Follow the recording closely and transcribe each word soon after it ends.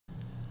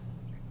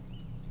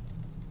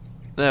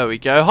There we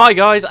go. Hi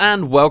guys,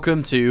 and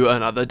welcome to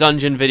another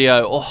dungeon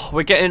video. Oh,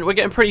 we're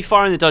getting pretty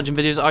far in the dungeon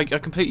videos. I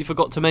completely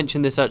forgot to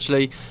mention this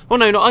actually. Well,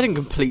 no, I didn't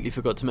completely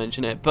forgot to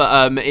mention it.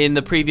 But in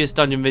the previous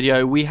dungeon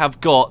video, we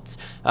have got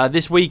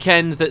this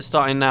weekend that's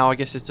starting now. I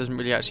guess this doesn't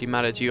really actually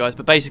matter to you guys,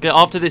 but basically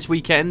after this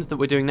weekend that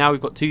we're doing now,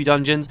 we've got 2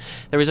 dungeons.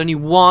 There is only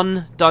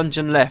 1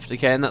 dungeon left,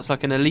 okay, and that's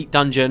like an elite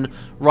dungeon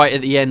right at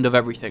the end of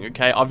everything.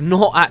 Okay, I've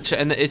not actually,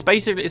 and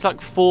it's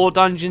like 4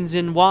 dungeons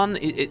in one.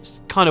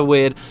 It's kind of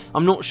weird.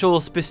 I'm not sure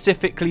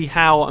specifically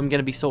how I'm going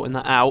to be sorting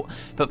that out,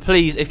 but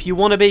please, if you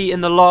want to be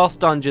in the last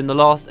dungeon, the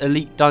last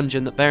elite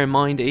dungeon, that bear in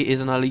mind it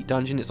is an elite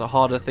dungeon, it's a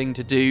harder thing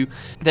to do,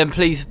 then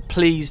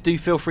please do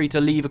feel free to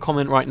leave a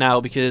comment right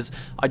now, because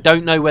I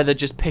don't know whether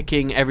just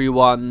picking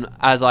everyone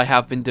as I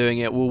have been doing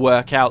it will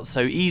work out so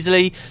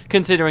easily,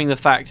 considering the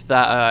fact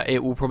that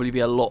it will probably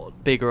be a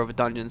lot bigger of a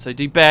dungeon. So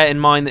do bear in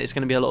mind that it's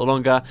going to be a lot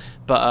longer,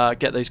 but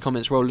get those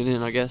comments rolling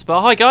in, I guess.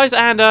 But hi guys,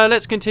 and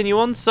let's continue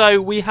on. So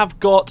we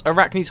have got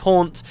Arachni's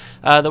Haunt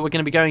that we're going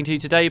to be going to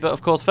today, but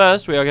of course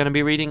first we are going to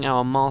be reading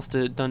our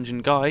master dungeon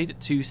guide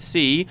to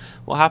see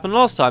what happened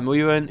last time.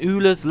 We were in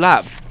Ula's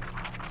lab.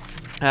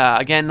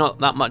 Again, not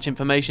that much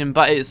information,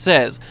 but it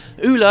says,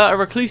 Ula, a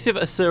reclusive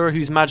Asura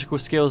whose magical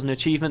skills and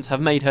achievements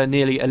have made her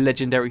nearly a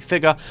legendary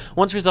figure,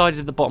 once resided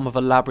at the bottom of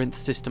a labyrinth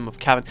system of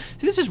caverns.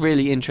 So this is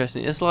really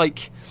interesting. It's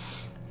like,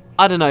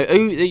 I don't know,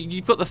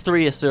 you've got the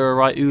 3 Asura,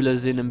 right, Ula,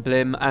 Zin and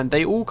Blim, and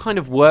they all kind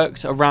of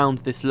worked around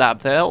this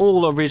lab. They're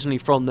all originally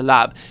from the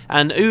lab,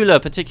 and Ula,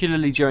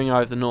 particularly during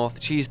Eye of the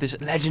North, she's this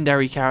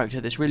legendary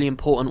character, this really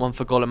important one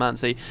for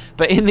Golomancy,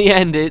 but in the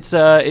end, it's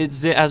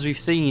as we've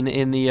seen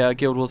in the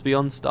Guild Wars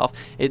Beyond stuff,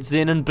 it's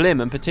Zin and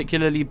Blim, and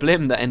particularly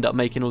Blim, that end up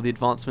making all the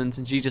advancements,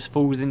 and she just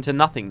falls into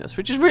nothingness,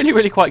 which is really,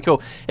 really quite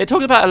cool. It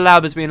talks about a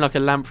lab as being like a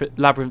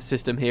labyrinth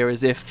system here,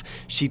 as if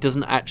she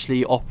doesn't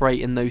actually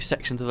operate in those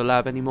sections of the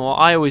lab anymore.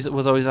 I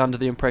was always under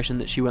the impression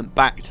that she went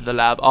back to the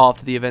lab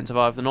after the events of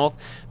Eye of the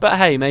North, but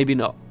hey, maybe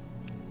not.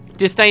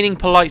 Disdaining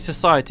polite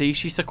society,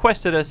 she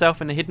sequestered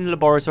herself in a hidden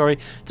laboratory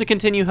to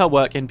continue her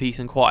work in peace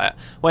and quiet.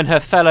 When her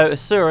fellow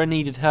Asura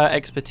needed her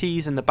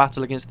expertise in the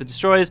battle against the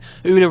destroyers,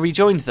 Ula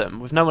rejoined them.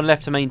 With no one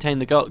left to maintain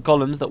the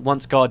golems that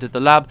once guarded the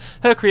lab,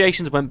 her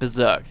creations went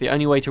berserk. The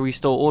only way to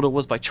restore order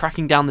was by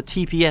tracking down the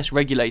TPS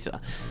regulator,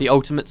 the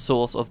ultimate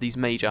source of these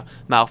major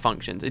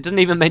malfunctions. It doesn't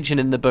even mention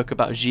in the book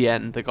about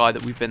Jien, the guy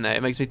that we've been there.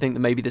 It makes me think that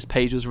maybe this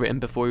page was written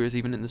before he was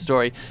even in the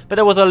story. But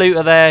there was a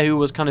looter there who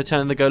was kind of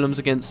turning the golems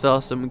against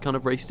us, and we kind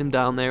of raced him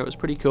down there. It was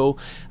pretty cool,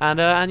 and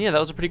yeah, that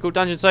was a pretty cool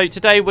dungeon. So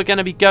today we're going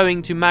to be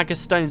going to Magus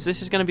Stones.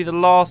 This is going to be the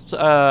last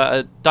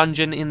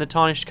dungeon in the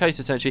Tarnished Coast,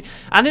 essentially,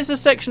 and it's a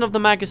section of the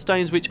Magus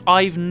Stones which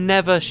I've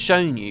never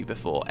shown you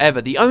before,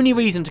 ever. The only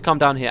reason to come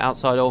down here,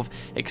 outside of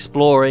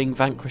exploring,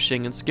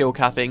 vanquishing, and skill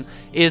capping,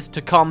 is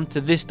to come to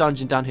this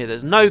dungeon down here.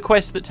 There's no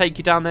quests that take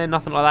you down there,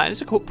 nothing like that, and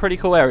it's a pretty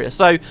cool area.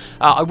 So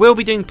I will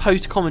be doing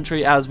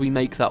post-commentary as we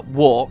make that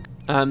walk.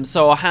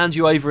 So I'll hand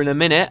you over in a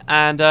minute,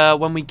 and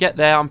when we get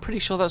there, I'm pretty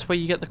sure that's where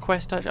you get the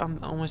quest. Actually, I'm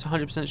almost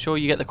 100% sure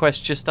you get the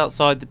quest just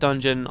outside the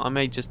dungeon. I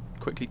may just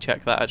quickly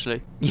check that,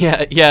 actually.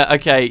 Yeah,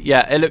 okay,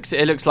 yeah, it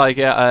looks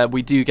like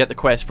we do get the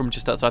quest from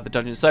just outside the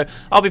dungeon. So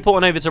I'll be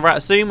porting over to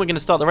Rat soon. We're going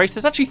to start the race.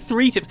 There's actually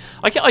 3 tips.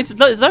 I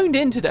zoned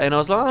in today, and I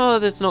was like, oh,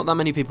 there's not that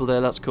many people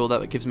there. That's cool.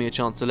 That gives me a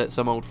chance to let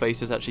some old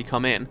faces actually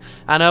come in.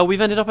 And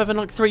we've ended up having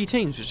like 3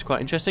 teams, which is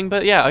quite interesting.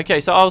 But yeah, okay,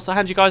 so I'll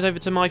hand you guys over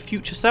to my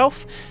future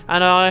self,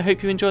 and I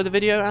hope you enjoy the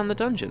video and the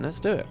dungeon. Let's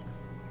do it.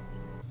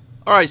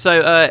 Alright,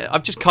 so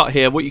I've just cut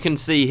here. What you can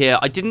see here,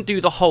 I didn't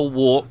do the whole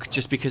walk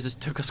just because it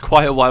took us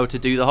quite a while to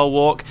do the whole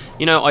walk.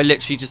 You know, I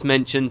literally just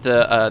mentioned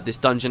that this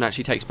dungeon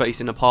actually takes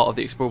place in a part of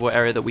the explorable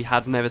area that we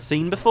had never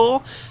seen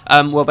before.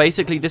 Well,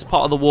 basically, this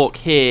part of the walk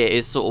here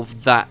is sort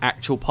of that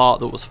actual part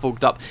that was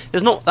fogged up.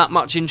 There's not that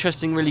much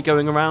interesting really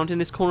going around in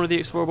this corner of the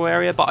explorable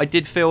area, but I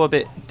did feel a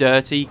bit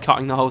dirty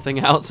cutting the whole thing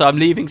out, so I'm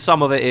leaving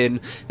some of it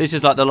in. This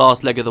is like the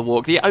last leg of the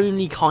walk. The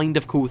only kind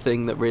of cool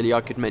thing that really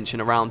I could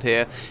mention around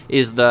here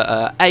is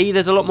that,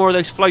 there's a lot more of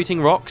those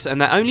floating rocks,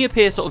 and they only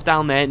appear sort of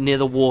down there near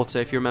the water.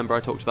 If you remember, I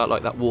talked about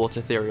like that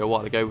water theory a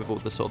while ago with all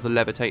the sort of the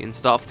levitating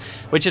stuff,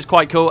 which is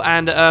quite cool.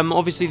 And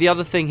obviously the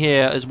other thing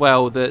here as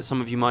well that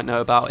some of you might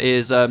know about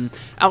is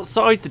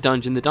outside the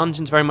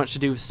dungeon's very much to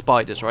do with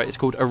spiders, right? It's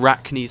called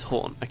Arachni's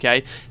Haunt, okay?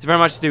 It's very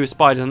much to do with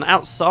spiders, and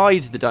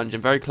outside the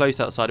dungeon, very close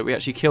outside it, we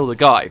actually kill the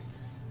guy.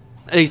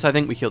 At least I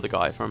think we killed the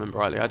guy, if I remember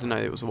rightly. I don't know,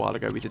 it was a while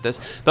ago we did this.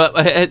 But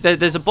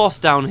there's a boss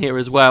down here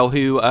as well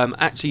who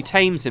actually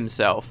tames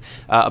himself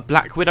a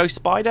Black Widow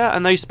spider.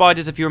 And those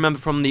spiders, if you remember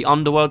from the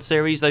Underworld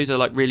series, those are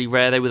like really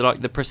rare. They were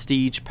like the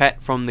prestige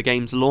pet from the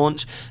game's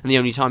launch. And the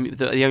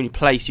only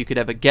place you could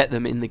ever get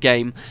them in the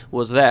game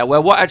was there.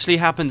 Well, what actually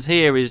happens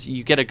here is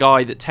you get a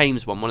guy that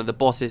tames one. One of the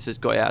bosses has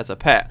got it as a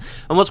pet.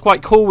 And what's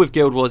quite cool with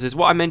Guild Wars is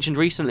what I mentioned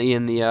recently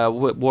in the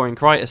Warring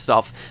Kryta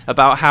stuff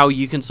about how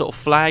you can sort of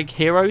flag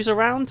heroes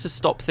around to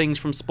stop things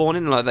from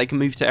spawning, like they can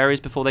move to areas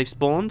before they've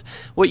spawned.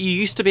 What you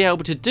used to be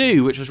able to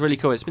do, which was really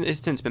cool,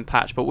 it's since been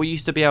patched, but what you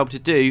used to be able to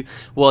do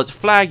was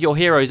flag your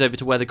heroes over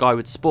to where the guy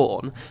would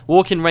spawn,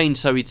 walk in range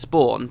so he'd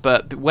spawn,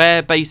 but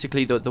where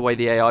basically the way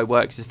the AI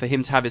works is for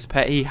him to have his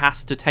pet, he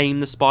has to tame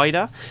the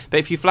spider. But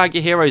if you flag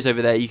your heroes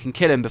over there, you can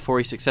kill him before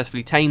he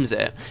successfully tames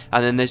it,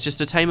 and then there's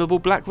just a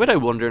tameable Black Widow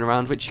wandering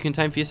around which you can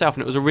tame for yourself,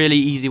 and it was a really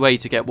easy way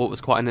to get what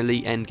was quite an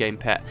elite endgame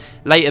pet.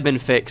 Later been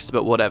fixed,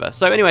 but whatever.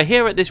 So anyway,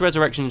 here at this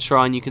Resurrection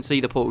Shrine, you can see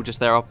the portal just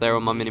there up there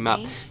on my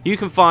minimap. You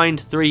can find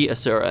 3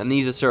 Asura, and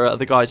these Asura are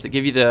the guys that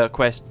give you the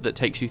quest that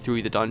takes you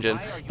through the dungeon.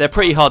 They're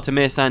pretty hard to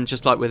miss, and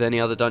just like with any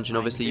other dungeon,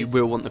 obviously you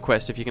will want the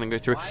quest if you're going to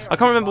go through. I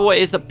can't remember what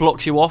it is that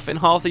blocks you off in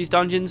half these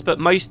dungeons, but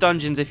most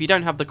dungeons, if you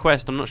don't have the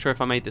quest, I'm not sure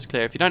if I made this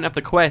clear, if you don't have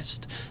the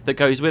quest that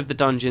goes with the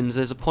dungeons,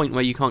 there's a point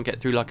where you can't get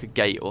through like a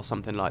gate or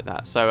something like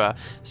that. So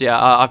yeah,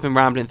 I've been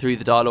rambling through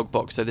the dialogue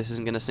box, so this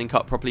isn't going to sync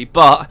up properly,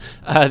 but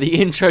the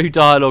intro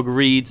dialogue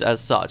reads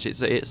as such.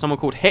 It's someone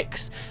called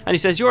Hicks, and he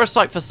says, "You're a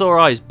sight for sore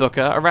eyes,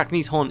 Booker.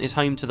 Arachni's haunt is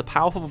home to the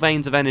powerful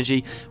veins of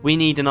energy we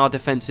need in our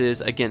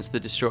defenses against the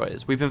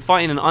destroyers. We've been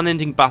fighting an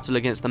unending battle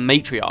against the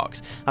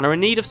matriarchs and are in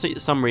need of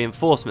some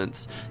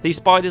reinforcements. These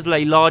spiders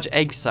lay large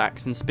egg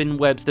sacs and spin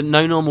webs that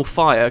no normal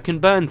fire can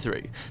burn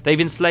through. They've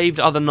enslaved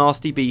other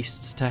nasty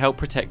beasts to help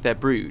protect their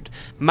brood.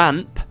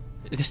 Mamp,"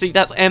 see,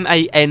 that's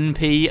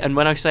M-A-N-P, and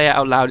when I say it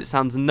out loud, it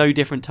sounds no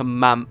different to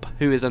Mamp,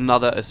 who is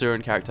another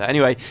Asuran character.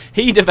 Anyway,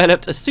 he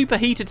developed a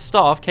superheated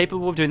staff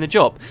capable of doing the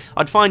job.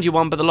 I'd find you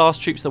one, but the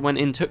last troops that went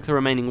in took the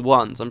remaining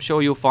ones. I'm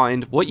sure you'll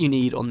find what you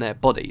need on their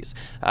bodies.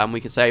 We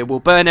could say, we'll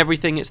burn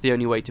everything, it's the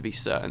only way to be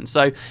certain.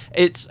 So,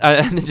 it's,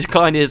 and the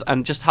decline is,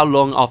 and just how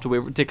long after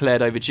we're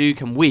declared overdue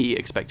can we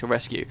expect a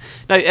rescue?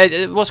 Now,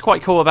 what's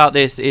quite cool about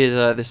this is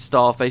this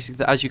staff, basically,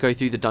 that as you go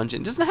through the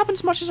dungeon, it doesn't happen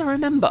as much as I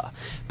remember,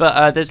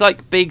 but there's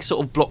like big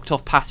sort of blocked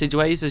off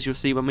passageways, as you'll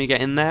see when we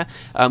get in there,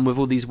 with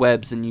all these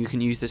webs, and you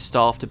can use this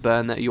staff to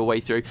burn your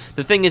way through.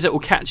 The thing is, it will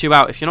catch you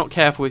out if you're not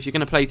careful. If you're going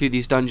to play through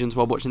these dungeons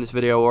while watching this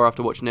video or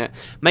after watching it,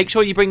 make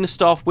sure you bring the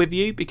staff with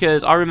you,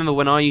 because I remember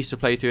when I used to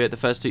play through it, the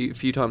first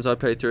few times I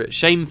played through it,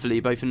 shamefully,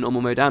 both in normal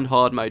mode and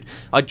hard mode,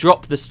 I'd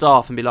drop the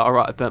staff and be like,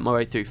 alright, I've burnt my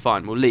way through,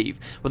 fine, we'll leave.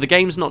 Well, the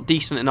game's not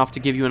decent enough to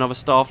give you another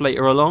staff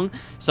later along,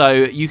 so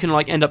you can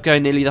like end up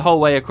going nearly the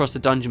whole way across the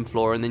dungeon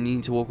floor, and then you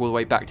need to walk all the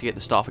way back to get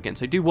the staff again.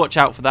 So do watch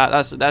out for that.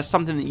 That's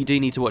something that you do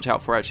need to watch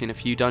out for actually in a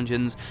few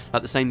dungeons.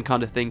 Like the same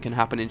kind of thing can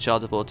happen in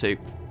Shards of War 2.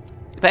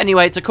 But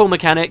anyway, it's a cool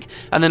mechanic,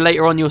 and then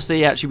later on you'll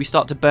see actually we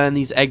start to burn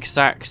these egg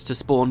sacs to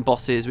spawn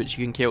bosses which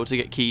you can kill to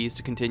get keys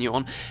to continue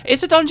on.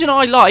 It's a dungeon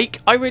I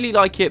like. I really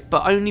like it,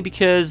 but only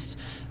because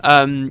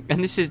and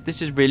this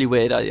is really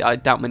weird. I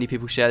doubt many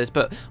people share this,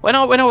 but when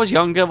I was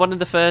younger, one of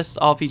the first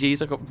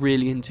RPGs I got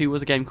really into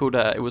was a game called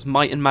it was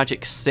Might and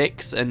Magic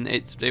 6, and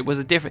it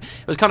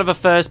was kind of a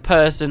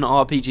first-person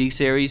RPG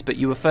series, but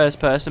you were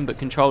first-person but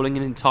controlling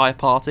an entire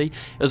party.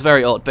 It was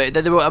very odd, but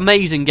they were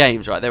amazing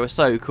games, right? They were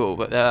so cool.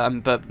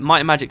 But Might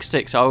and Magic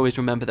 6, I always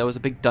remember there was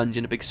a big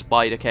dungeon, a big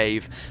spider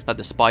cave, like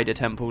the Spider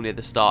Temple near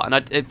the start,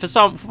 and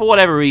for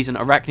whatever reason,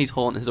 Arachni's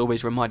Haunt has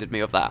always reminded me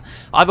of that.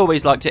 I've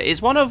always liked it.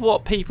 It's one of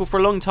what people for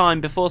a long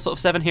time, before sort of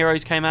 7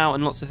 Heroes came out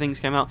and lots of things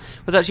came out,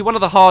 was actually one of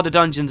the harder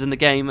dungeons in the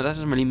game. That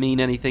doesn't really mean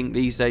anything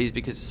these days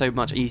because it's so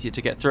much easier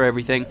to get through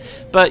everything.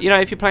 But, you know,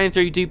 if you're playing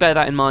through, do bear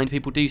that in mind.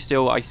 People do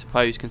still, I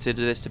suppose,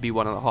 consider this to be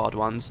one of the hard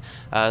ones.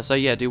 So,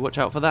 yeah, do watch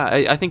out for that.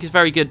 I think it's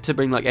very good to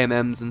bring, like,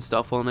 MMs and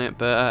stuff on it.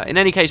 But in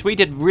any case, we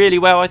did really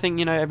well. I think,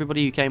 you know,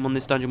 everybody who came on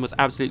this dungeon was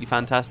absolutely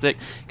fantastic.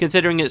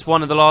 Considering it's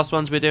one of the last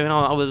ones we're doing,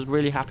 I was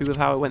really happy with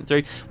how it went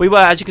through. We were,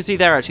 as you can see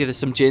there, actually, there's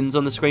some gins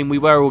on the screen. We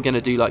were all going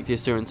to do, like, the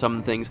Asuran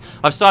summon things.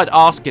 I've started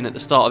asking at the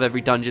start of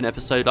every dungeon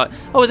episode, like,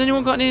 oh, has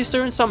anyone got any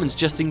Asuran summons,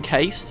 just in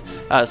case?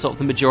 Sort of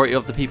the majority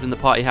of the people in the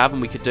party have,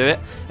 and we could do it.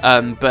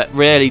 But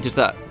rarely does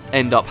that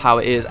end up how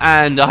it is.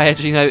 And I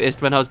actually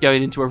noticed when I was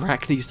going into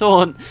Arachni's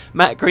Haunt,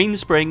 Matt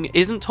Greenspring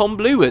isn't Tom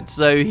Bluewood,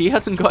 so he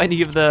hasn't got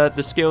any of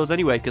the skills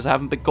anyway, because I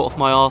haven't got off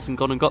my arse and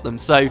gone and got them.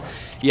 So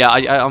yeah,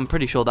 I'm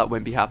pretty sure that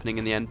won't be happening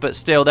in the end. But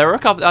still, there were a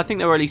couple, I think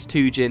there were at least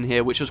 2 Jinn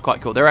here, which was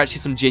quite cool. There are actually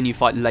some Jinn you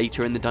fight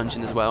later in the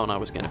dungeon as well, and I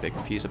was getting a bit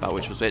confused about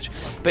which was which.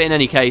 But in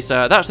any case,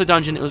 that's the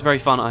dungeon. It was very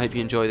fun. I hope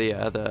you enjoy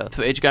the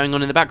footage going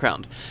on in the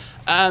background.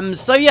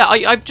 So yeah,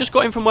 I've just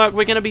got in from work.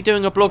 We're going to be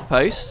doing a blog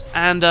post,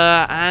 and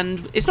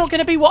it's not going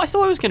to be what I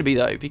thought it was going to be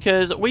though,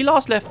 because we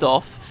last left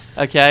off.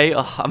 Okay,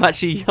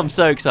 I'm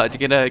so excited.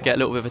 You're going to get a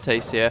little bit of a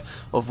taste here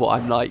of what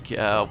I'm like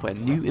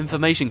when new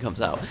information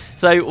comes out.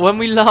 So when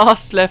we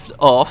last left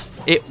off,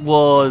 it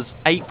was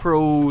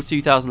April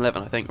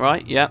 2011, I think,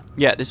 right? Yeah,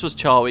 this was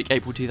Char Week,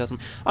 April 2000.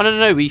 Oh,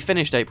 no, we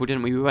finished April,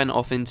 didn't we? We went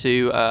off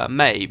into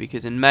May,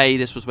 because in May,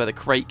 this was where the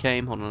crate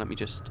came. Hold on, let me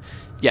just...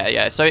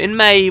 Yeah, so in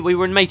May, we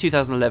were in May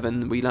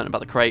 2011, we learned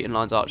about the crate and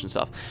Lion's Arch and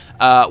stuff.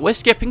 We're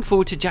skipping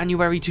forward to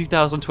January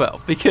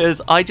 2012,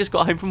 because I just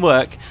got home from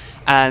work,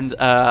 and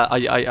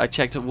I I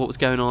checked what was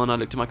going on, I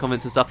looked at my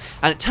comments and stuff,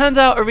 and it turns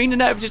out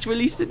ArenaNet have just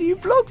released a new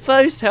blog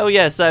post. Hell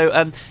yeah. So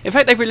in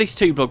fact they've released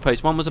 2 blog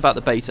posts. One was about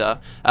the beta,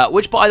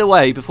 which by the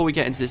way, before we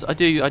get into this, I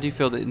do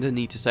feel the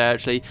need to say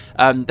actually,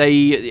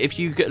 if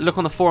you look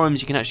on the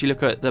forums, you can actually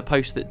look at the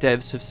posts that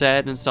devs have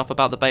said and stuff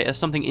about the beta.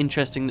 Something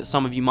interesting that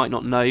some of you might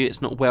not know,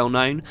 it's not well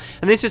known,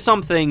 and this is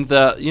something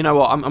that, you know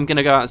what, I'm going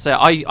to go out and say,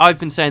 I've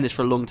been saying this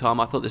for a long time.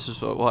 I thought this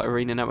was what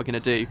ArenaNet were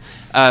going to do.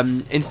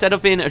 Instead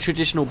of being a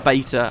traditional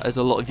beta, as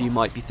a lot of you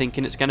might be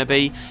thinking it's going to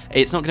be,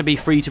 it's not going to be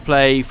free to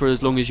play for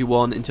as long as you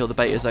want until the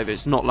beta's over.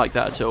 It's not like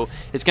that at all.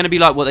 It's going to be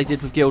like what they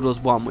did with Guild Wars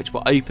 1, which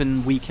were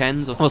open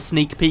weekends, or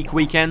sneak peek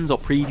weekends, or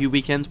preview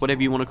weekends,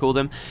 whatever you want to call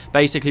them.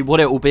 Basically what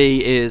it will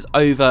be is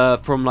over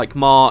from like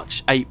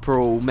March,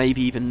 April,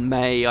 maybe even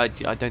May. I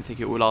don't think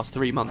it will last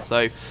 3 months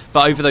though,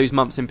 but over those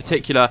months in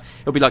particular,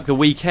 it'll be like the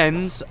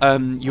weekends.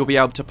 You'll be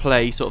able to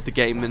play sort of the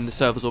game, and the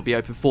servers will be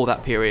open for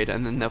that period,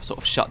 and then they'll sort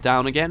of shut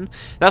down again.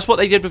 That's what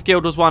they did with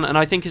Guild Wars 1, and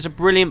I think it's a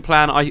brilliant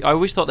plan. I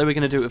always thought they were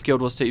going to do it with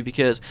Guild Wars 2,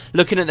 because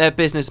looking at their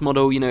business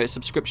model, you know, it's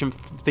subscription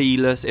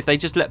feeless. If they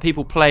just let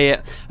people play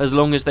it as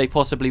long as they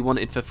possibly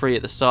wanted for free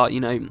at the start, you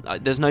know,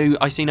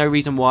 I see no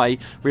reason why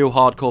real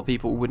hardcore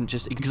people wouldn't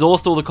just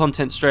exhaust all the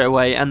content straight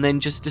away and then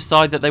just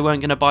decide that they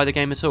weren't going to buy the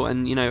game at all.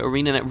 And, you know,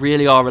 ArenaNet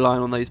really are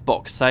relying on those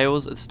box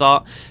sales at the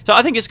start. So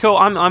I think it's cool.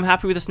 I'm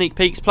happy with the sneak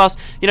peeks. Plus,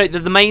 you know,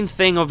 the main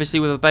thing obviously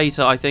with a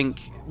beta, I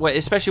think,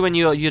 especially when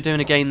you're doing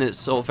a game that's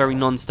sort of very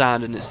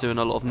non-standard and it's doing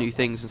a lot of new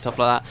things and stuff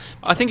like that,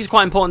 I think it's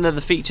quite important that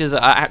the features are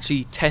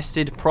actually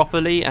tested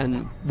properly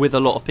and with a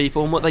lot of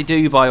people. And what they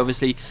do by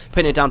obviously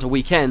putting it down to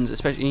weekends,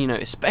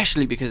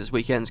 especially because it's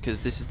weekends,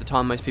 because this is the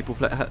time most people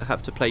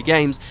have to play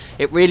games,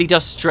 it really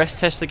does stress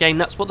test the game.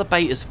 That's what the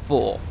beta's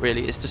for,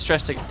 really, is to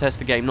stress test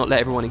the game, not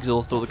let everyone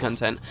exhaust all the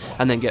content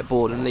and then get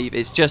bored and leave.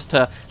 It's just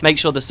to make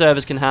sure the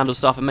servers can handle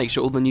stuff and make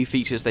sure all the new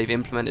features they've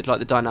implemented, like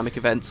the dynamic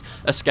events,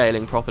 are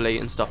scaling properly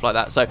and stuff like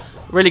that. So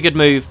really good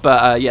move.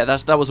 But yeah,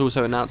 that was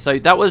also announced. So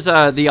that was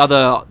the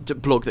other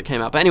blog that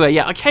came out. But anyway,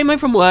 yeah, I came home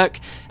from work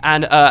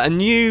and a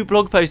new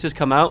blog post has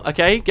come out.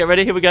 Okay, get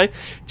ready, here we go.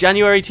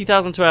 January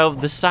 2012,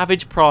 the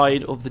savage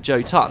pride of the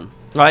Jotun.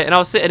 Right, and I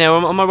was sitting there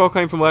on my walk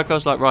home from work. I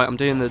was like, right, I'm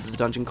doing the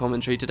dungeon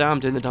commentary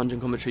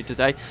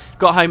today.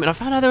 Got home and I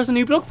found out there was a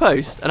new blog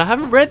post, and I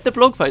haven't read the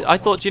blog post. I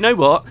thought, you know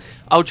what?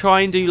 I'll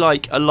try and do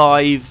like a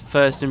live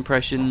first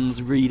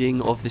impressions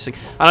reading of this thing.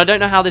 And I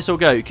don't know how this will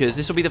go, because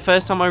this will be the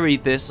first time I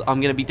read this.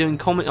 I'm going to be doing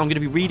I'm going to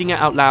be reading it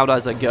out loud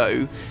as I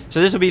go. So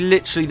this will be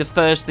literally the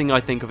first thing I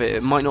think of it.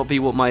 It might not be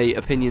what my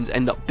opinions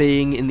end up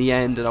being in the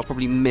end, and I'll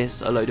probably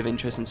miss a load of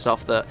interesting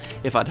stuff that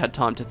if I'd had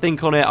time to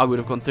think on it, I would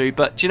have gone through.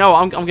 But do you know what?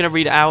 I'm going to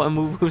read it out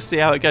and we'll see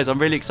how it goes. I'm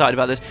really excited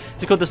about this.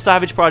 It's called The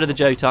Savage Pride of the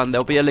Jotun.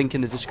 There'll be a link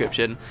in the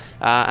description.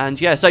 And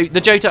yeah, so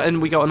the Jotun,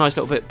 and we got a nice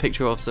little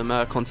picture of some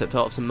concept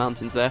art of some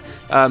mountains there.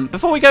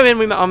 Before we go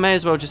in, I may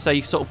as well just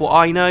say sort of what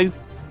I know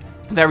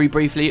very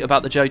briefly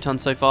about the Jotun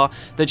so far.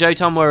 The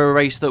Jotun were a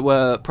race that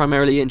were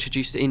primarily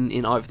introduced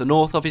in Eye of the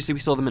North. Obviously,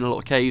 we saw them in a lot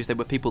of caves. They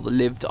were people that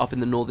lived up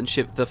in the northern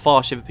the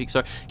far Shiver Peaks.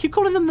 Sorry, I keep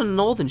calling them the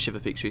northern Shiver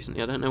Peaks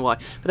recently. I don't know why.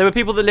 But there were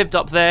people that lived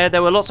up there.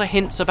 There were lots of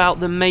hints about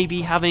them maybe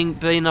having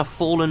been a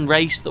fallen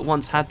race that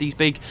once had these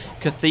big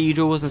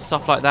cathedrals and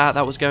stuff like that.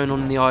 That was going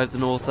on in the Eye of the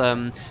North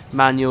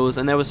manuals.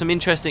 And there was some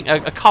interesting,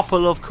 a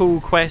couple of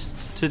cool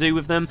quests to do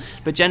with them.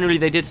 But generally,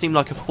 they did seem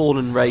like a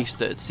fallen race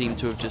that seemed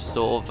to have just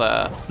sort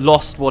of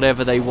lost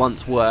whatever they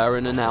once were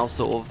and are now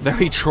sort of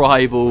very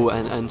tribal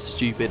and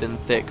stupid and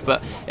thick.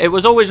 But it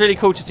was always really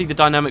cool to see the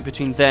dynamic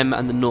between them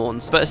and the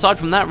Norns. But aside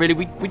from that, really,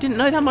 we didn't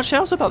know that much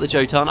else about the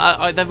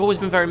Jotun. They've always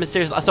been very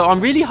mysterious. So I'm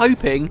really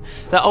hoping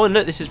that, oh, and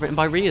look, this is written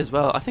by Ree as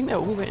well. I think they're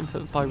all written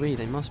by Ree,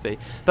 they must be.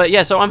 But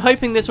yeah, so I'm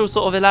hoping this will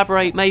sort of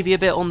elaborate maybe a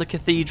bit on the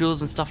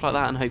cathedrals and stuff like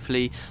that, and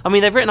hopefully, I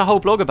mean, they've written a whole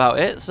blog about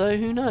it, so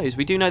who knows.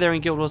 We do know they're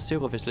in Guild Wars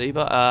 2, obviously,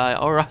 but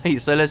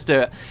alright, so let's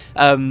do it.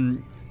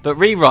 But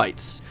Ree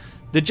writes,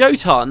 the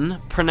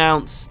Jotun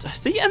pronounced,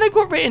 see, and they've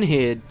got written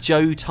here,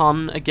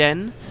 Jotun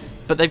again,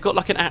 but they've got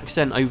like an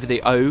accent over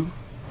the O,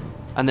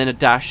 and then a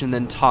dash, and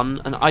then ton,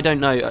 and I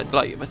don't know,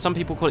 like, some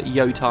people call it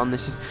Jotun.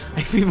 This is,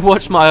 if you've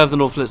watched my Eye of the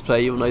North Let's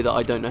Play, you'll know that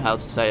I don't know how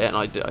to say it, and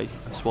I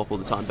swap all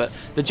the time, but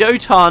the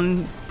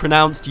Jotun,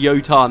 pronounced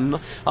Jotun,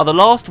 are the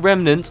last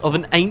remnants of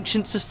an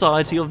ancient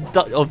society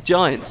of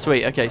giants.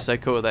 Sweet, okay, so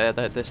cool,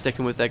 they're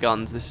sticking with their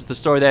guns. This is the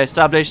story they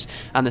established,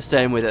 and they're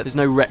staying with it. There's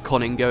no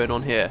retconning going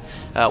on here.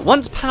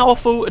 Once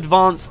powerful,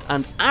 advanced,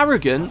 and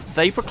arrogant,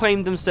 they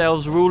proclaimed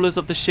themselves rulers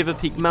of the Shiver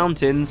Peak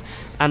Mountains,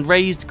 and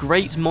raised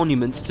great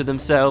monuments to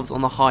themselves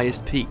on the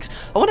highest peaks.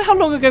 I wonder how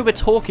long ago we're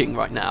talking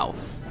right now.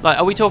 Like,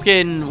 are we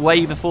talking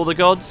way before the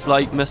gods,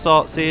 like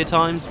Masatsia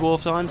times,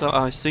 dwarf times?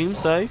 I assume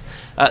so.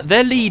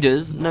 Their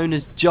leaders, known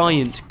as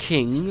giant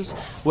kings,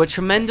 were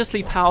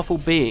tremendously powerful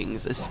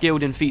beings, as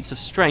skilled in feats of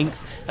strength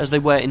as they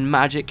were in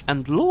magic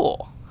and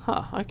lore.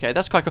 Huh, okay,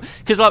 that's quite cool.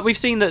 Because, like, we've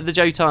seen that the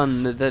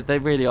Jotun, they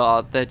really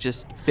are, they're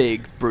just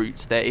big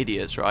brutes. They're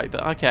idiots, right?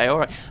 But, okay,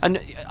 alright.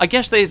 And I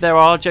guess there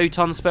are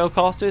Jotun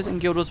spellcasters in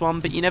Guild Wars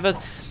 1, but you never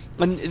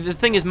And the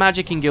thing is,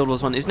 magic in Guild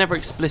Wars 1 is never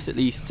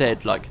explicitly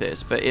said like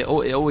this, but it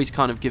always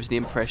kind of gives the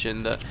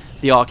impression that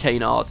the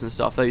arcane arts and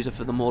stuff, those are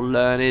for the more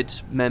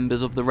learned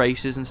members of the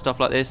races and stuff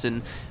like this,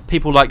 and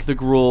people like the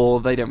Graw,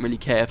 they don't really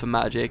care for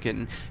magic.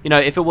 And, you know,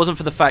 if it wasn't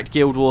for the fact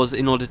Guild Wars,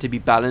 in order to be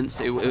balanced,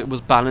 it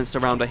was balanced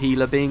around a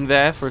healer being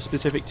there for a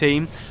specific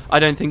team, I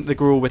don't think the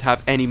Graw would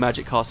have any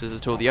magic casters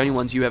at all. The only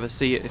ones you ever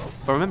see,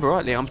 if I remember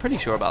rightly, I'm pretty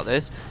sure about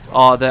this,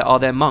 are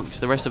their monks.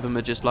 The rest of them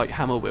are just like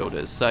hammer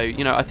wielders. So,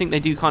 you know, I think they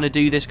do kind of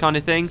do this kind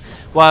of thing,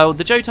 while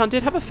the Jotun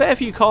did have a fair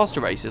few caster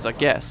races, I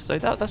guess, so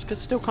that's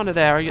still kind of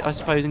there, I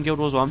suppose, in Guild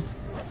Wars 1.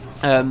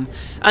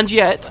 And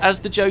yet, as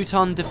the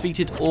Jotun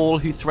defeated all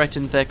who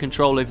threatened their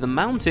control over the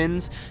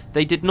mountains,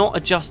 they did not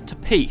adjust to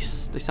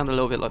peace. They sound a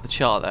little bit like the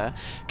Char there.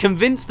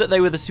 Convinced that they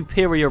were the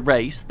superior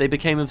race, they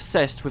became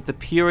obsessed with the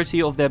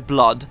purity of their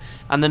blood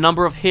and the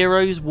number of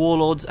heroes,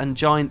 warlords, and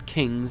giant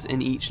kings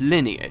in each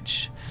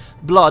lineage.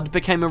 Blood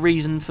became a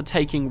reason for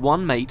taking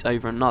one mate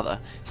over another,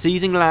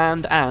 seizing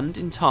land and,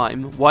 in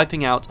time,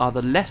 wiping out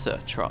other lesser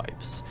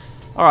tribes.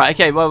 Alright,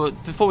 okay, well,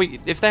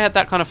 if they had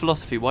that kind of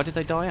philosophy, why did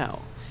they die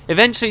out?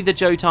 Eventually, the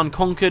Jotun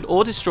conquered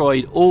or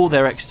destroyed all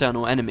their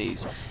external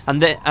enemies,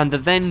 and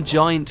the then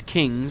giant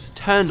kings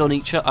turned on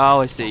each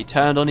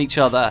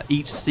other,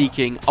 each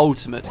seeking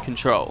ultimate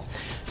control.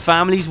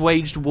 Families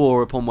waged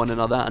war upon one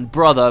another, and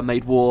brother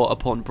made war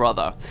upon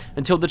brother,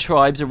 until the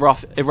tribes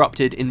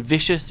erupted in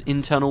vicious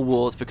internal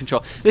wars for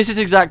control. This is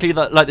exactly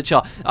like the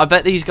Char. I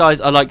bet these guys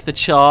are like the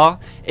Char,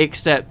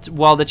 except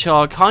while the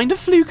Char kind of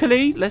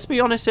flukily, let's be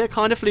honest here,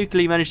 kind of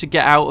flukily managed to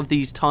get out of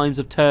these times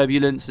of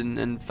turbulence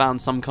and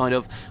found some kind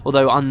of,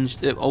 although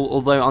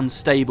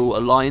unstable,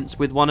 alliance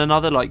with one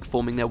another, like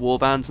forming their war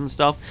bands and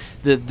stuff.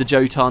 The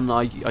Jotun,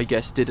 I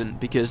guess, didn't,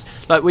 because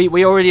like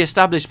we already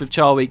established with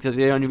Char Week that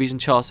the only reason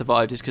Char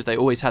survived is because they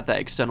always had that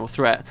external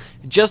threat.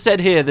 Just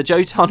said here, the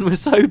Jotun was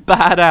so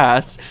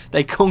badass,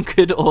 they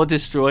conquered or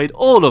destroyed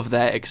all of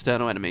their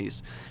external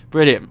enemies.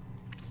 Brilliant.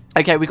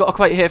 Okay, we got a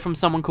quote here from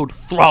someone called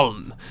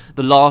Thron,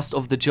 the last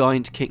of the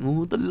giant king.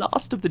 Ooh, the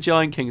last of the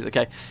giant kings.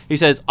 Okay, he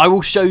says, "I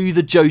will show you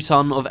the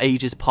Jotun of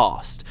ages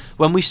past,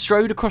 when we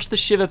strode across the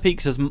Shiver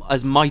Peaks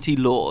as mighty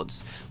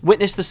lords.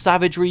 Witness the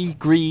savagery,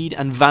 greed,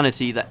 and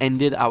vanity that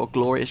ended our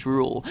glorious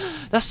rule."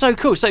 That's so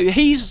cool. So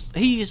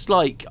he's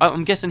like,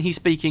 I'm guessing he's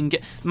speaking.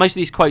 Most of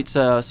these quotes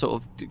are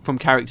sort of from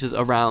characters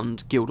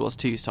around Guild Wars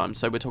 2's time.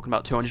 So we're talking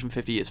about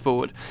 250 years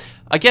forward.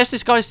 I guess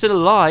this guy's still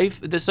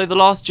alive. So the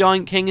last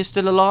giant king is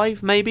still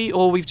alive, maybe.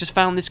 Or we've just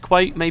found this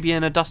quote maybe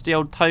in a dusty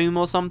old tome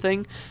or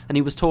something, and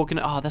he was talking.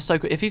 Oh, that's so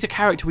cool. If he's a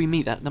character we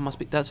meet,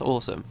 that's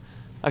awesome.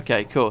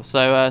 Okay, cool.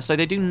 So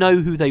they do know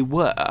who they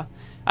were,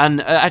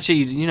 and actually,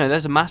 you know,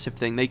 there's a massive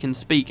thing. They can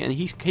speak, and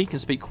he can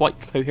speak quite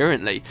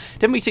coherently.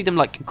 Didn't we see them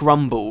like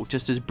grumble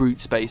just as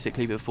brutes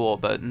basically before,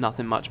 but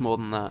nothing much more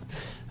than that.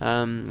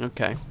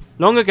 Okay.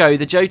 Long ago,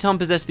 the Jotun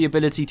possessed the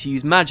ability to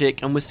use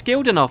magic and was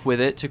skilled enough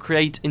with it to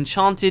create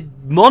enchanted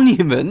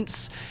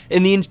monuments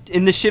in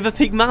the Shiver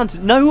Peak Mountains.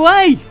 No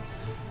way!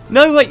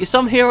 No, wait,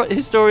 some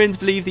historians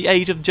believe the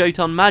age of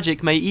Jotun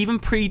magic may even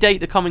predate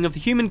the coming of the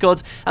human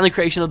gods and the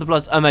creation of the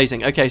bloods.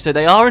 Amazing. Okay, so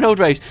they are an old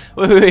race.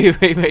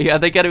 Wait. Are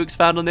they going to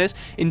expand on this?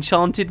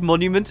 Enchanted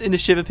monuments in the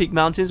Shiver Peak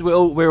Mountains?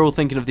 We're all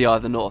thinking of the Eye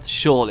of the North.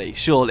 Surely.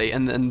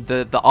 And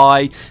the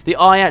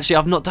Eye, actually,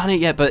 I've not done it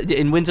yet, but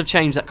in Winds of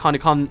Change, that kind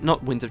of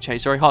not Winds of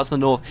Change, sorry, Hearts of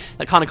the North,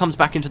 that kind of comes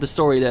back into the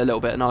story there a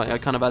little bit, and I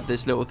kind of had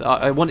this little,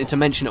 I wanted to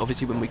mention it,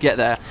 obviously, when we get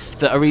there,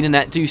 that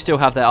ArenaNet do still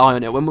have their eye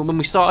on it. When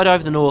we started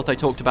Over the North, I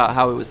talked about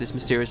how it was this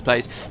mysterious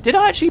place. Did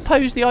I actually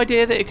pose the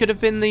idea that it could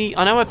have been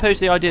I know I posed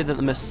the idea that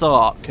the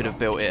Massart could have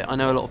built it. I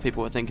know a lot of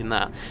people were thinking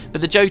that.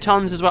 But the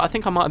Jotuns as well, I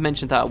think I might have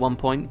mentioned that at one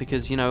point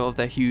because, you know, of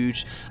their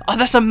huge... Oh,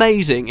 that's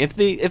amazing. If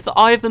the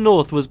Eye of the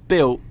North was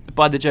built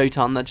by the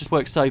Jotun, that just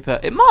works so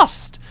perfect. It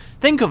must!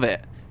 Think of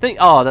it.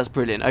 Oh, that's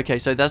brilliant. Okay,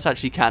 so that's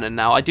actually canon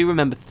now. I do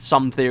remember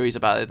some theories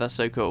about it. That's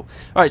so cool.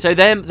 Alright, so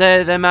their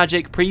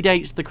magic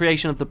predates the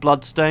creation of the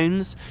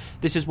Bloodstones.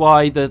 This is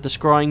why the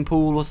scrying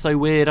pool was so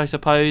weird, I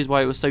suppose.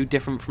 Why it was so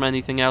different from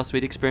anything else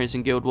we'd experienced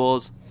in Guild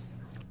Wars.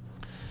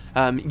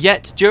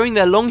 Yet, during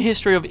their long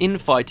history of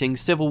infighting,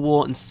 civil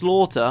war, and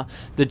slaughter,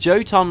 the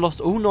Jotun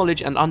lost all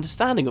knowledge and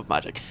understanding of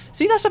magic.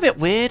 See, that's a bit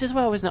weird as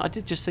well, isn't it? I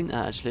did just think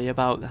that, actually,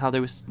 about how they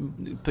were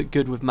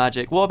good with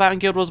magic. What about in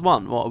Guild Wars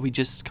 1? What, are we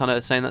just kind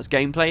of saying that's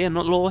gameplay and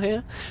not lore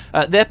here?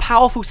 Their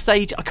powerful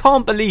sage... I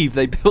can't believe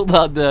they built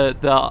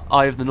the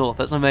Eye of the North.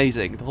 That's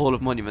amazing. The Hall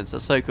of Monuments.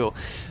 That's so cool.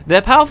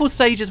 Their powerful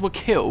sages were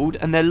killed,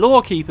 and their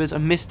lore keepers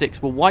and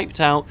mystics were wiped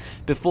out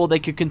before they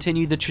could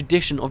continue the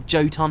tradition of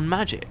Jotun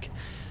magic.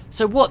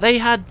 So what, they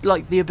had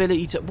like the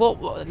ability to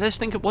let's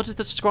think of what does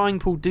the scrying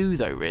pool do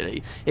though,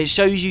 really? It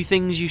shows you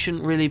things you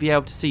shouldn't really be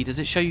able to see. Does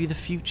it show you the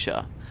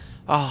future?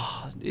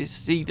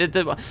 See,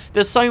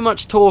 there's so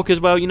much talk as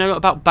well, you know,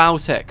 about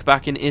Baltek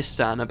back in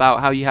Istan, about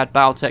how you had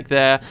Baltek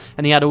there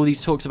and he had all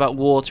these talks about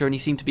water and he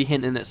seemed to be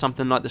hinting at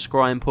something like the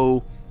scrying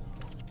pool.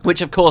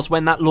 Which, of course,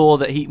 when that law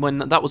when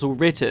that was all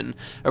written,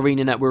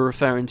 ArenaNet were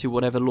referring to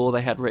whatever law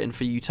they had written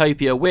for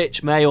Utopia,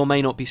 which may or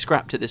may not be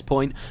scrapped at this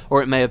point,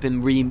 or it may have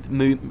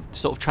been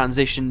sort of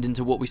transitioned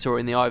into what we saw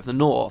in the Eye of the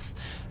North.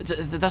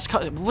 That's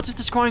what does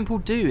the scrying pool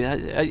do?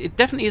 It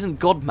definitely isn't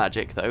god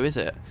magic, though, is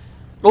it?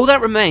 All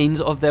that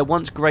remains of their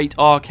once great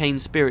arcane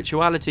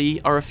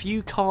spirituality are a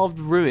few carved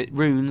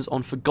runes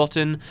on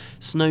forgotten,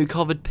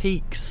 snow-covered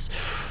peaks.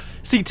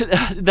 See,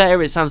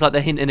 there it sounds like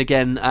they're hinting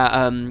again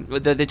at,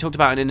 they talked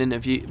about it in an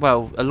interview,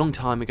 well, a long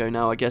time ago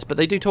now, I guess, but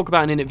they do talk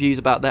about in interviews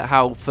about that,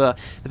 how for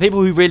the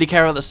people who really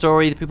care about the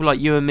story, the people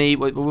like you and me,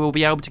 we'll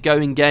be able to go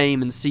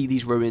in-game and see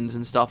these ruins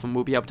and stuff, and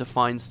we'll be able to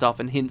find stuff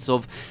and hints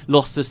of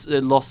lost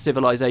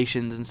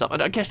civilizations and stuff.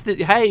 And I guess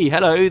that, hey,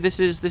 hello, this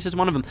is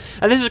one of them.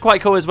 And this is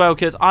quite cool as well,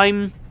 because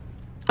I'm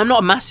not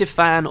a massive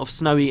fan of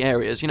snowy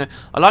areas. You know,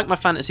 I like my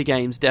fantasy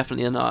games,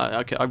 definitely, and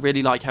I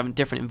really like having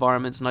different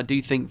environments, and I do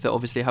think that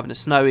obviously having a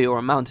snowy or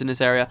a mountainous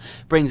area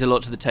brings a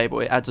lot to the table.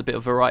 It adds a bit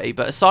of variety,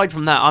 but aside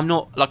from that, I'm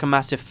not like a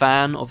massive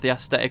fan of the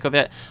aesthetic of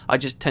it. I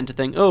just tend to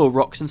think, oh,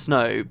 rocks and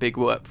snow, big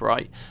whoop,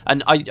 right?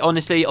 And I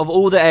honestly, of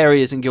all the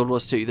areas in Guild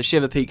Wars 2, the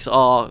Shiver Peaks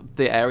are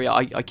the area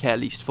I care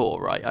least for,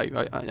 right?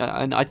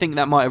 And I think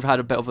that might have had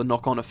a bit of a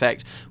knock-on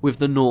effect with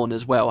the Norn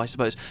as well, I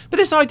suppose. But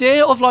this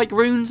idea of like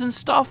runes and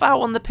stuff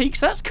out on the peaks,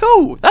 that's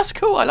cool. That's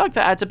cool. I like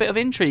that. Adds a bit of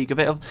intrigue, a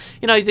bit of,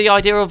 you know, the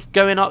idea of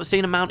going up,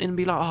 seeing a mountain and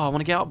be like, oh, I want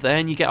to get up there,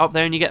 and you get up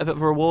there and you get a bit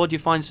of a reward. You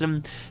find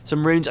some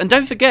runes, and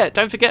don't forget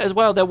as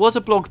well, there was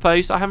a blog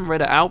post, I haven't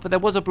read it out, but there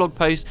was a blog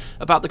post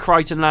about the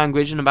Crichton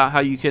language and about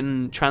how you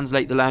can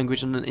translate the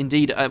language, and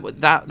indeed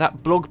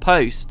that blog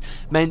post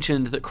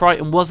mentioned that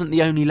Crichton wasn't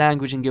the only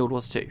language in Guild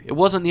Wars 2. It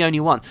wasn't the only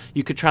one.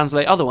 You could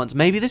translate other ones.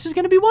 Maybe this is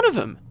going to be one of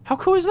them. How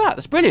cool is that?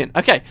 That's brilliant.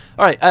 Okay,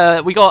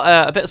 alright, we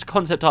got a bit of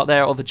concept art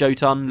there of a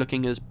Jotun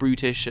looking as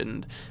brutish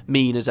and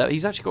mean as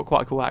he's actually got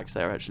quite a cool axe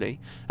there, actually.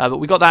 But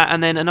we got that,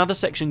 and then another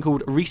section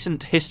called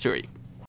Recent History.